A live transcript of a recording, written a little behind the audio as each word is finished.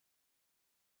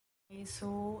Okay,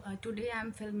 so today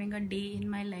I'm filming a day in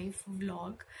my life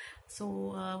vlog.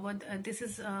 So this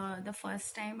is the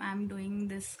first time I'm doing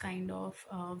this kind of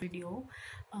video,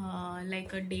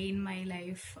 like a day in my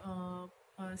life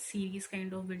series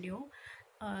kind of video.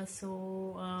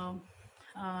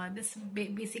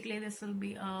 Basically this will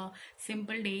be a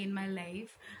simple day in my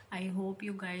life. I hope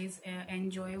you guys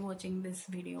enjoy watching this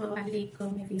video. I'll take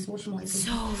my face wash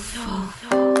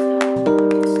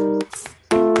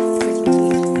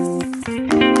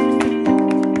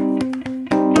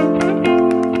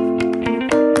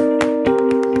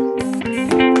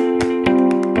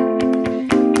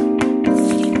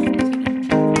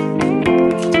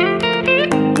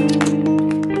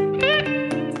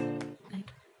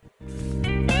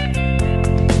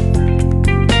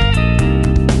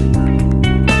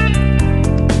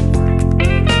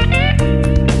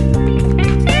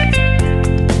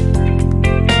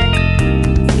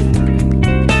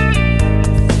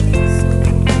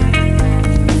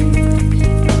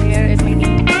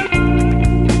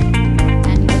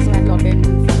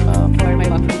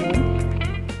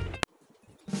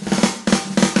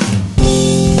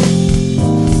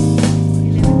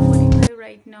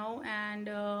right now, and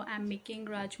I'm making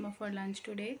rajma for lunch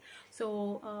today.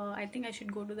 So I think I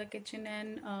should go to the kitchen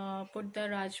and put the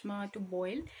rajma to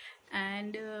boil,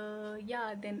 and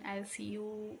yeah, then I'll see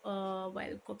you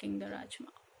while cooking the rajma.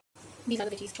 These are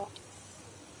the veggies chopped.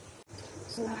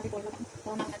 So now I will boil them.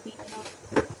 Now that we have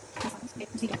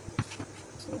zero.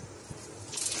 So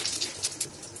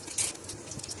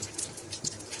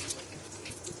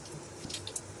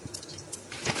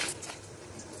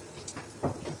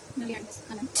now we add this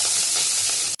onion.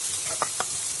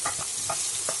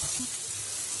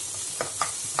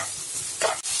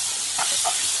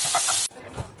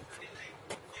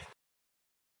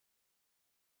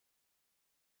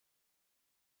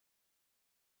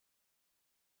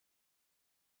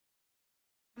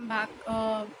 I'm back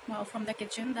from the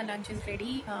kitchen. The lunch is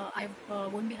ready. I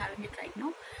won't be having it right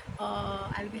now.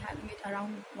 I'll be having it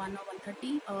around 1 or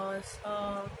 1:30.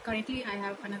 Currently, I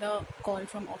have another call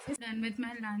from office. Done with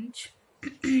my lunch.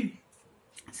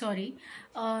 Sorry.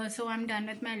 So I'm done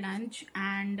with my lunch,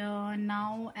 and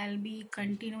now I'll be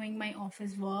continuing my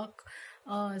office work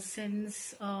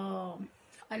since a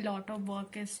lot of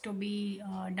work is to be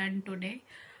done today.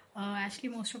 Actually,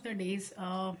 most of the days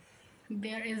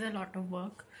there is a lot of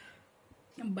work,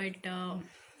 but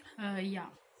yeah.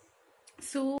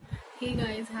 So hey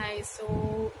guys, hi.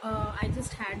 So I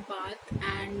just had bath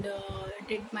and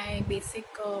did my basic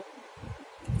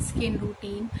skin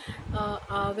routine,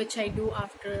 which I do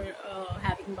after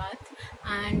having bath,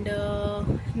 and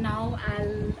now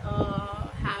I'll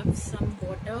have some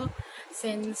water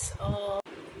since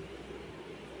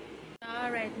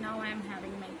right now I'm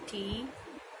having my tea.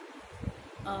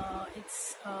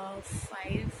 It's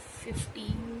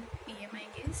 5:15 p.m. I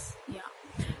guess. Yeah,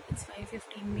 it's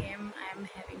 5:15 p.m. I'm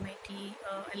having my tea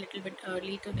a little bit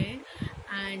early today,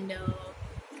 and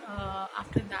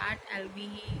after that I'll be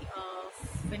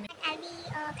finished. I'll be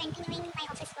continuing my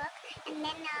office work and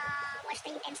then wash the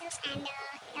utensils, and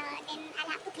then I'll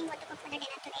have to think what to cook for the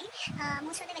dinner today.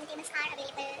 Most of the vegetables are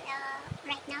available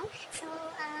right now, so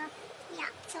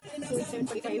yeah. So it's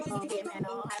 7:45 p.m. and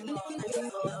I'm doing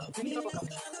many of work.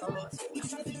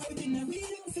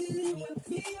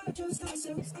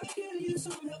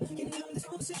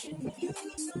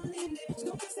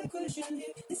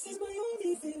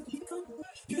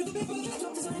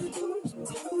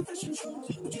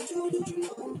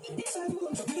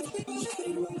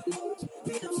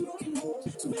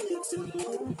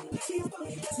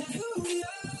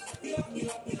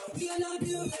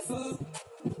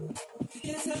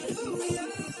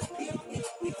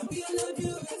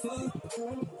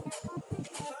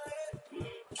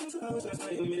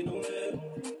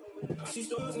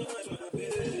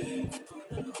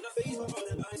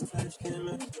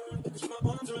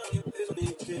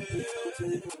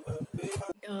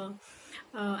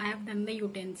 uh, I have done the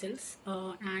utensils,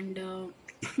 and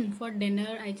for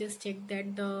dinner I just checked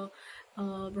that the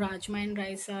rajma and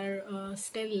rice are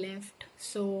still left,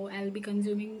 so I'll be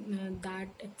consuming that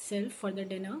itself for the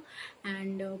dinner,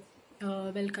 and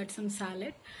we'll cut some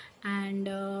salad, and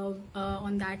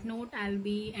on that note I'll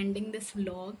be ending this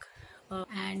vlog,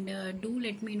 and do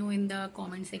let me know in the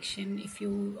comment section if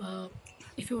you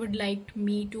would like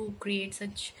me to create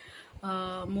such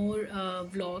more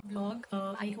vlog.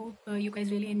 I hope you guys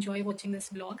really enjoy watching this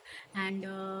vlog, and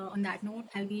on that note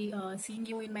I'll be seeing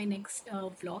you in my next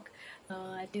vlog.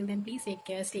 Till then, please take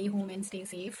care, stay home and stay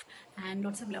safe, and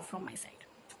lots of love from my side.